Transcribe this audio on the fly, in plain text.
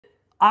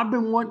I've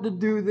been wanting to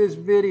do this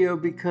video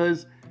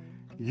because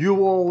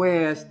you all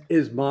asked,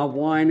 is my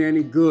wine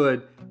any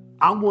good?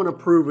 I want to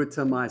prove it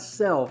to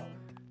myself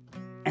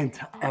and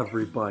to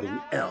everybody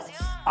else.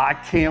 I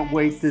can't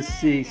wait to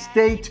see.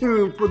 Stay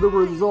tuned for the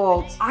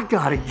results. I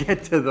gotta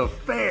get to the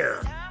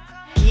fair.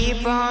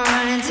 Keep on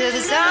running till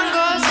the sun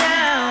goes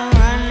down.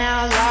 Run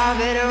out loud,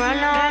 better run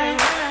on.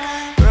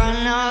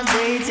 Run all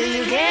day till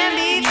you can't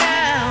be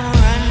found.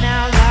 Run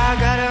out loud,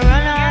 gotta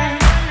run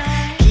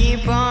on.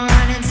 Keep on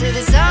running till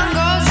the sun goes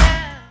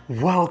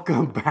down.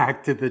 Welcome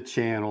back to the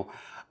channel.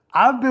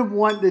 I've been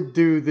wanting to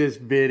do this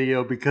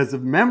video because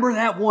remember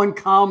that one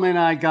comment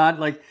I got,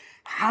 like,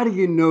 how do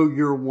you know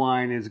your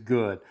wine is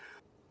good?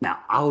 Now,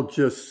 I'll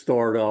just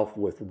start off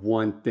with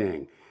one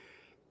thing.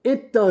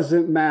 It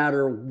doesn't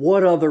matter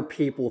what other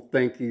people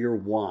think of your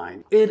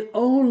wine. It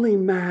only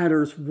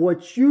matters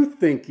what you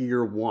think of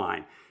your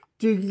wine.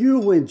 Do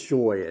you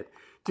enjoy it?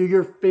 Do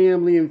your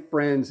family and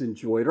friends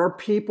enjoy it? Are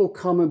people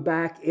coming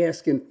back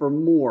asking for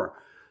more?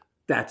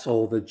 That's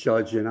all the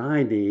judging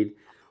I need.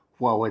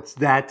 Well, it's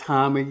that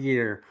time of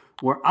year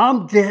where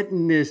I'm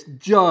getting this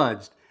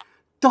judged.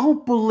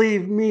 Don't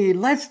believe me.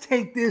 Let's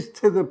take this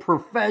to the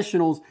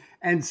professionals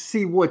and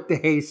see what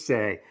they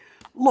say.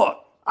 Look,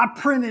 I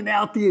printed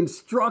out the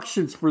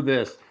instructions for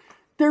this.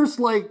 There's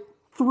like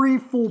 3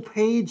 full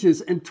pages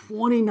and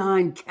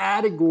 29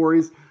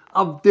 categories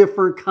of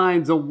different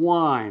kinds of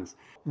wines.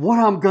 What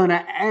I'm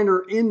gonna enter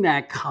in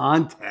that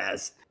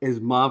contest is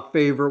my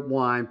favorite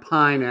wine,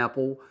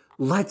 pineapple.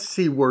 Let's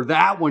see where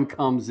that one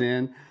comes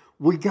in.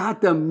 We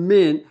got the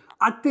mint.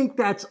 I think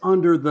that's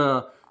under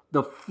the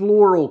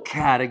floral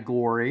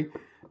category.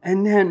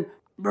 And then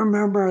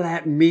remember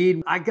that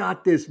mead? I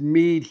got this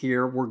mead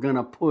here we're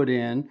gonna put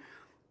in,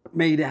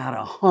 made out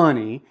of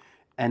honey.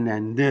 And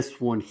then this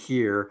one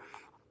here.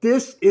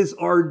 This is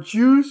our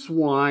juice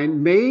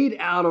wine made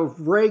out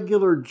of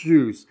regular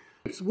juice.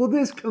 Will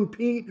this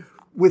compete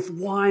with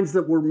wines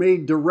that were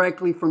made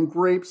directly from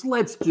grapes?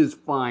 Let's just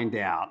find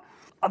out.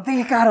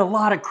 They got a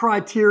lot of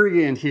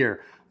criteria in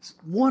here.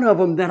 One of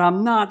them that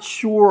I'm not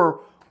sure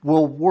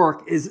will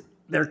work is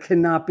there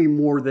cannot be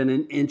more than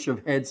 1 inch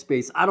of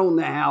headspace. I don't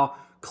know how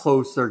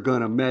close they're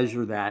gonna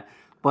measure that,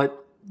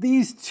 but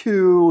these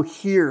two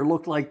here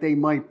look like they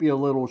might be a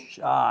little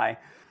shy.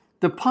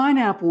 The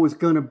pineapple is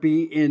gonna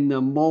be in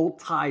the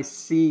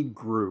multi-seed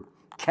group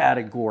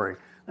category.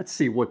 Let's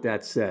see what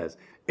that says.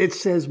 It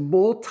says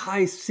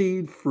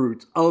multi-seed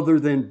fruits other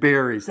than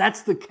berries.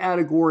 That's the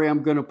category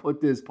I'm gonna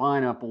put this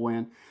pineapple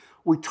in.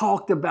 We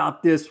talked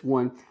about this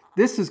one.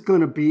 This is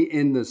gonna be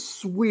in the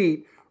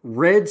sweet,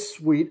 red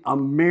sweet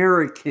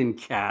American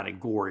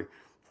category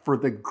for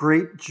the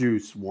grape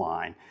juice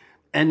wine.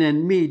 And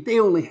then mead, they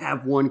only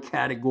have one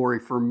category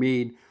for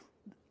mead.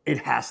 It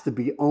has to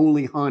be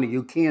only honey.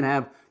 You can't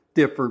have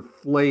different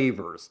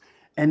flavors.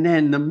 And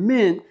then the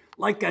mint,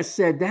 like I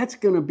said, that's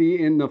gonna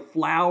be in the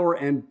flower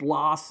and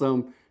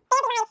blossom.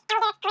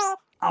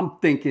 I'm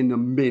thinking the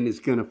mint is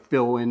gonna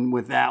fill in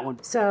with that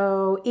one.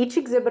 So each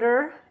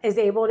exhibitor is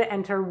able to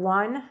enter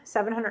one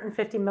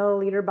 750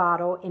 milliliter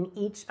bottle in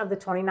each of the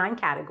 29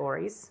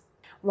 categories.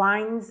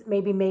 Wines may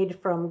be made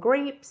from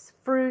grapes,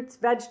 fruits,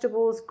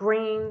 vegetables,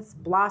 grains,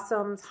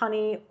 blossoms,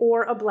 honey,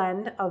 or a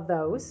blend of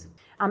those.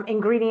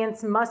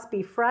 Ingredients must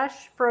be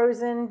fresh,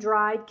 frozen,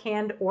 dried,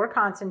 canned, or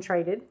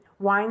concentrated.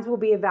 Wines will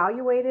be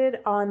evaluated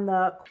on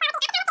the...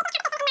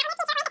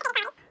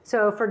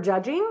 So for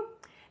judging,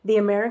 the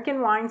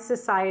American Wine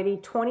Society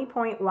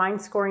 20-point wine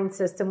scoring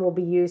system will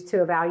be used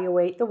to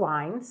evaluate the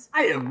wines.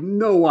 I have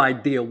no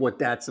idea what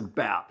that's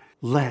about.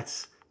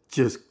 Let's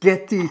just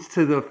get these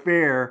to the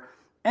fair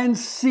and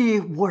see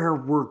where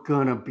we're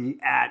gonna be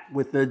at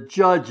with the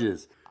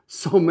judges.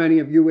 So many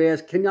of you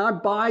ask, can I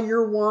buy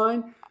your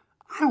wine?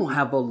 I don't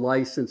have a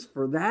license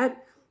for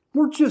that.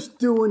 We're just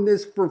doing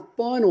this for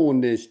fun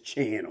on this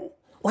channel.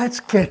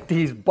 Let's get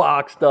these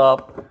boxed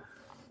up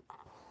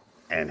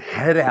and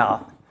head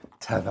out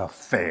to the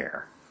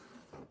fair.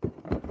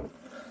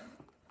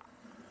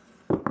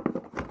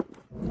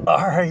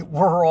 All right,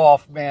 we're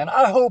off, man.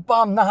 I hope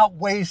I'm not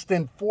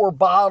wasting 4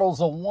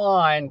 bottles of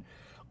wine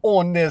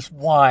on this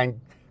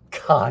wine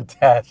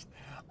contest.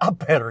 I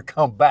better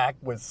come back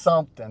with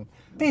something.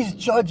 These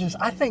judges,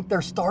 I think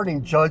they're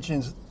starting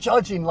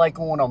judging like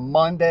on a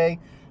Monday.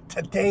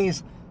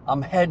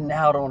 I'm heading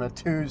out on a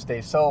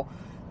Tuesday, so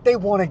they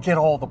want to get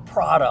all the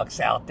products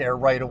out there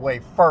right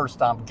away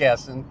first, I'm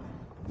guessing.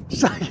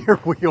 So here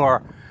we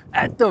are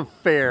at the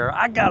fair.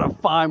 I gotta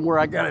find where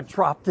I gotta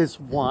drop this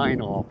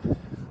wine off.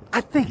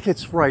 I think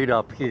it's right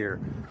up here.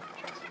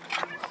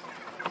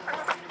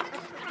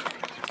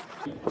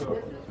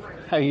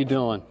 How you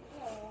doing?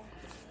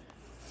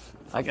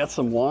 I got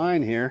some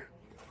wine here.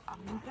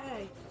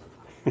 Okay.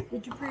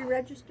 Did you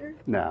pre-register?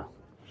 No.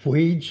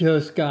 We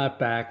just got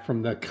back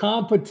from the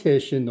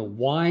competition, the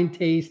wine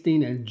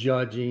tasting and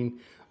judging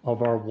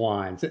of our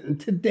wines. And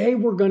today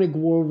we're going to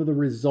go over the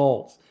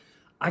results.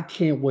 I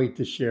can't wait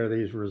to share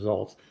these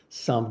results.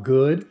 Some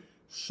good,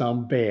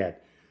 some bad.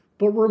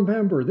 But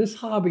remember, this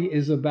hobby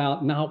is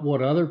about not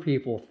what other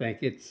people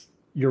think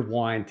your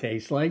wine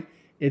tastes like.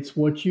 It's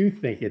what you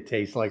think it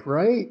tastes like,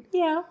 right?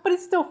 Yeah, but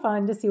it's still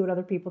fun to see what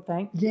other people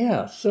think.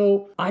 Yeah,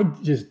 so I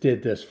just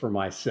did this for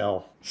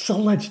myself. So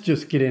let's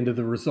just get into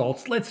the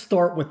results. Let's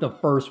start with the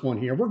first one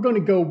here. We're going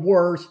to go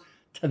worst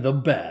to the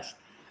best.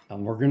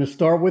 And we're going to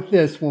start with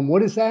this one.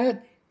 What is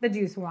that? The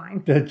juice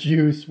wine. The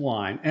juice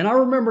wine. And I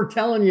remember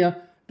telling you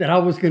that I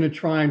was going to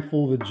try and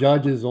fool the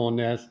judges on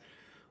this.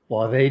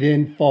 Well, they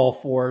didn't fall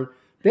for it.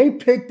 They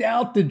picked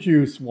out the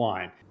juice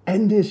wine.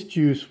 And this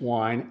juice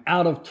wine,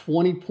 out of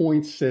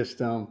 20-point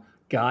system,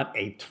 got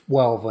a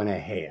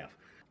 12.5.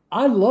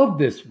 I love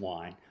this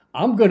wine.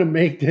 I'm going to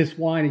make this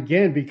wine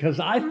again because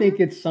I think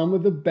it's some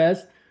of the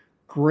best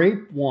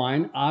grape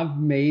wine I've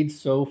made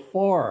so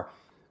far.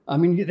 I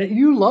mean,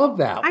 you love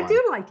that one. I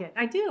do like it.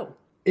 I do.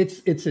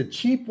 It's a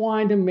cheap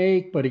wine to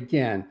make, but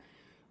again,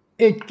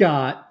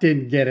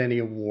 didn't get any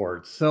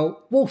awards.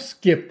 So we'll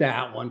skip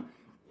that one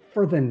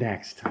for the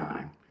next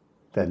time.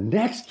 The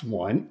next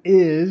one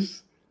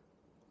is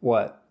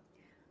what?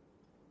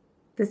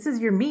 This is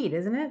your mead,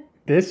 isn't it?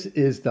 This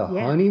is the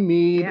honey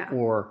mead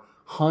or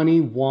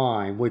honey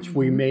wine, which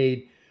we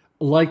made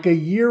like a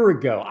year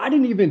ago. I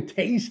didn't even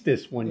taste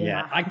this one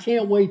yet. I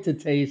can't wait to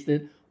taste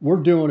it. We're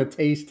doing a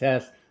taste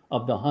test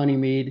of the honey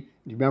mead.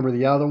 Do you remember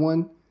the other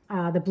one?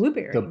 The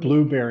blueberry. The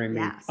blueberry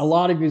mead. Yes. A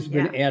lot of you have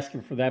been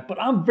asking for that,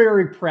 but I'm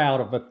very proud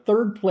of a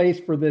third place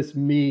for this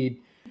mead.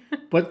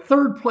 But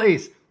third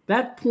place,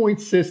 that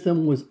point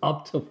system was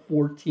up to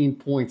 14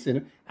 points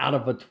out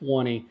of a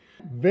 20.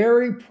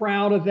 Very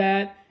proud of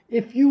that.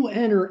 If you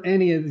enter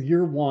any of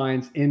your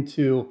wines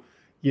into,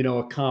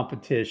 a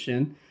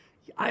competition,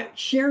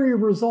 share your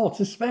results,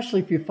 especially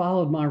if you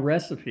followed my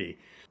recipe.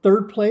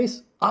 Third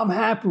place, I'm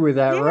happy with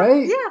that,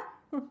 right?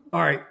 Yeah.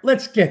 All right,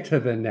 let's get to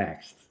the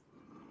next.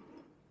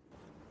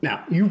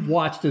 Now, you've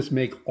watched us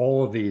make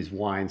all of these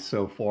wines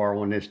so far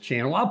on this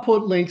channel. I'll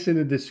put links in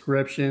the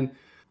description.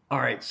 All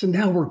right, so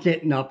now we're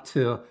getting up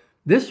to,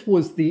 this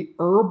was the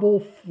herbal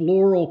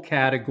floral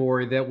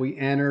category that we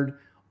entered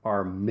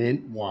our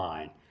mint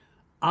wine.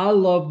 I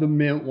love the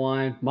mint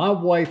wine. My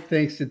wife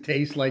thinks it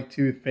tastes like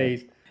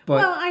toothpaste,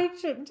 but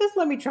just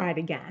let me try it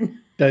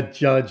again. The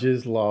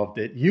judges loved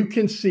it. You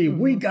can see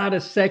we got a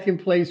second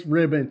place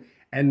ribbon,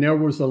 and there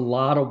was a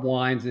lot of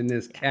wines in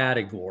this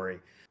category.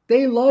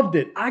 They loved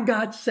it. I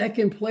got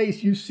second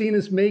place. You've seen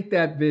us make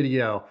that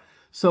video.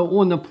 So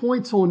on the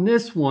points on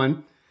this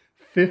one,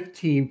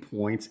 15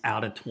 points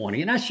out of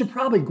 20. And I should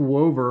probably go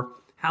over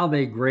how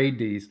they grade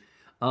these.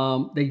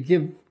 They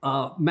give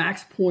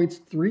max points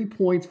 3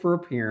 points for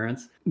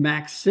appearance,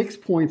 max 6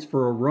 points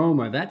for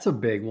aroma. That's a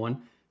big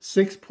one.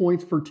 6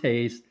 points for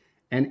taste.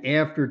 And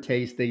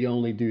aftertaste, they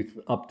only do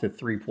up to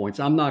 3 points.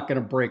 I'm not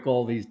going to break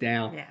all these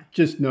down. Yeah.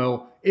 Just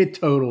know it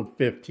totaled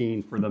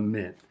 15 for the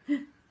mint.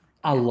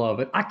 I love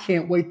it. I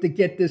can't wait to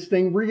get this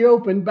thing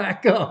reopened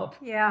back up.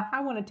 Yeah,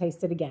 I want to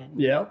taste it again.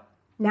 Yep.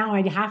 Now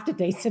I have to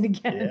taste it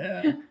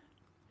again. Yeah.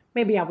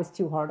 Maybe I was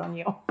too hard on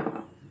you.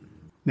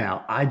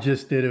 Now, I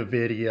just did a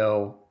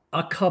video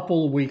a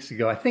couple of weeks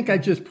ago. I think I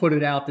just put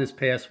it out this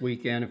past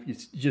weekend, if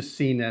you've just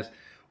seen this,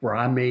 where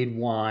I made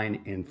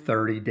wine in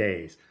 30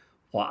 days.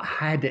 Well, I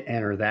had to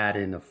enter that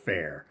in the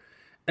fair.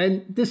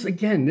 And this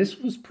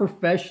was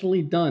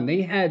professionally done.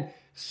 They had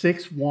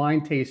 6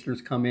 wine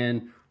tasters come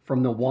in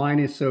from the Wine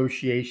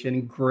Association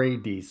and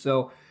grade these.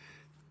 So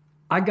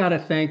I got to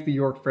thank the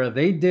York Fair.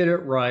 They did it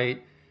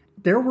right.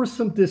 There were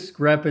some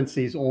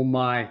discrepancies on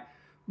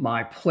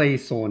my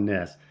place on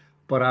this,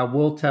 but I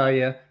will tell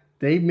you,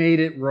 they made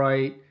it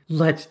right.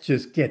 Let's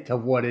just get to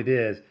what it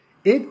is.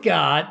 It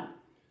got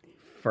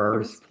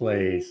first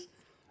place.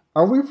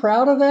 Are we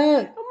proud of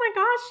that? Oh my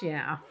gosh,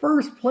 yeah.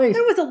 First place.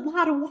 There was a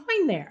lot of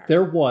wine there.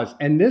 There was.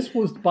 And this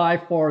was by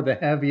far the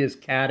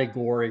heaviest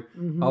category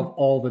of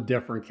all the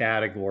different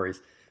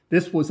categories.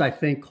 This was, I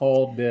think,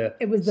 called the...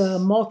 It was the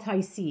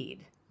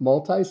multi-seed.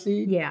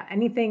 Multi-seed? Yeah,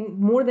 anything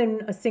more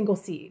than a single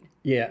seed.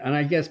 Yeah, and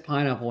I guess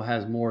pineapple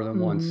has more than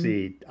one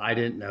seed. I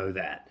didn't know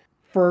that.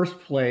 First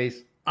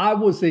place. I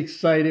was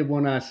excited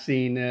when I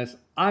seen this.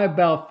 I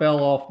about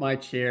fell off my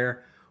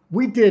chair.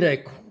 We did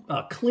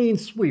a clean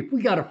sweep.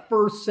 We got a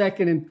first,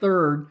 second, and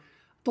third.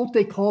 Don't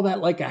they call that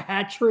like a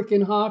hat trick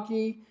in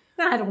hockey?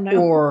 I don't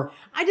know. Or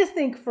I just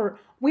think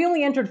we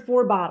only entered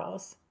 4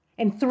 bottles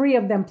and 3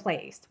 of them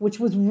placed, which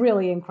was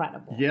really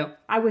incredible. Yep.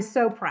 I was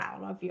so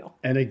proud of you.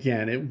 And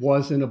again,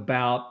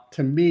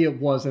 to me, it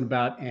wasn't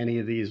about any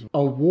of these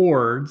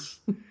awards.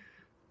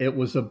 It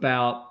was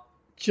about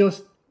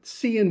just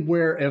seeing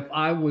where if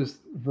I was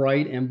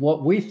right and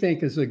what we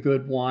think is a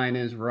good wine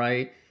is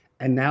right.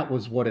 And that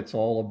was what it's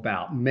all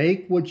about.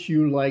 Make what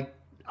you like.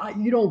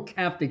 You don't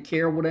have to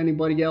care what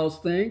anybody else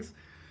thinks,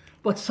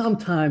 but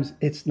sometimes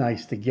it's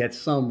nice to get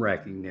some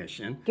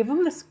recognition. Give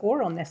them the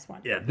score on this one.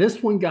 Yeah,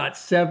 this one got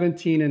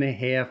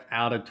 17.5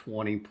 out of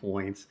 20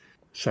 points.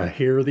 So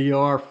here they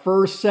are,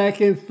 first,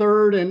 second,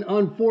 third, and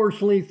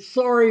unfortunately,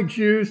 sorry,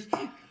 Juice,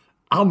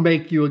 I'll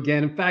make you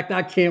again. In fact,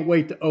 I can't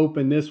wait to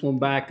open this one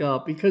back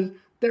up because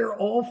they're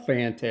all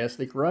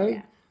fantastic, right?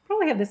 Yeah,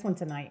 probably have this one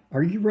tonight.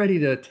 Are you ready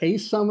to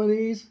taste some of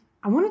these?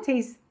 I want to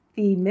taste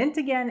The mint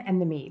again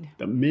and the mead.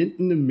 The mint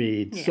and the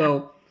mead. Yeah.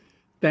 So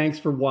thanks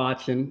for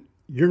watching.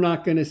 You're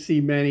not going to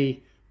see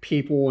many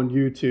people on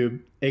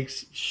YouTube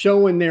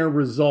showing their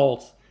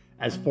results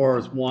as far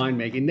as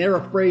winemaking. They're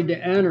afraid to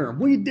enter.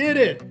 We did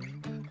it.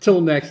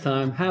 Till next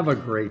time, have a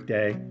great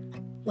day.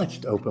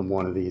 Let's open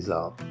one of these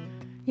up.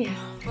 Yeah.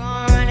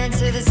 Run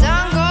until the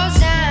sun goes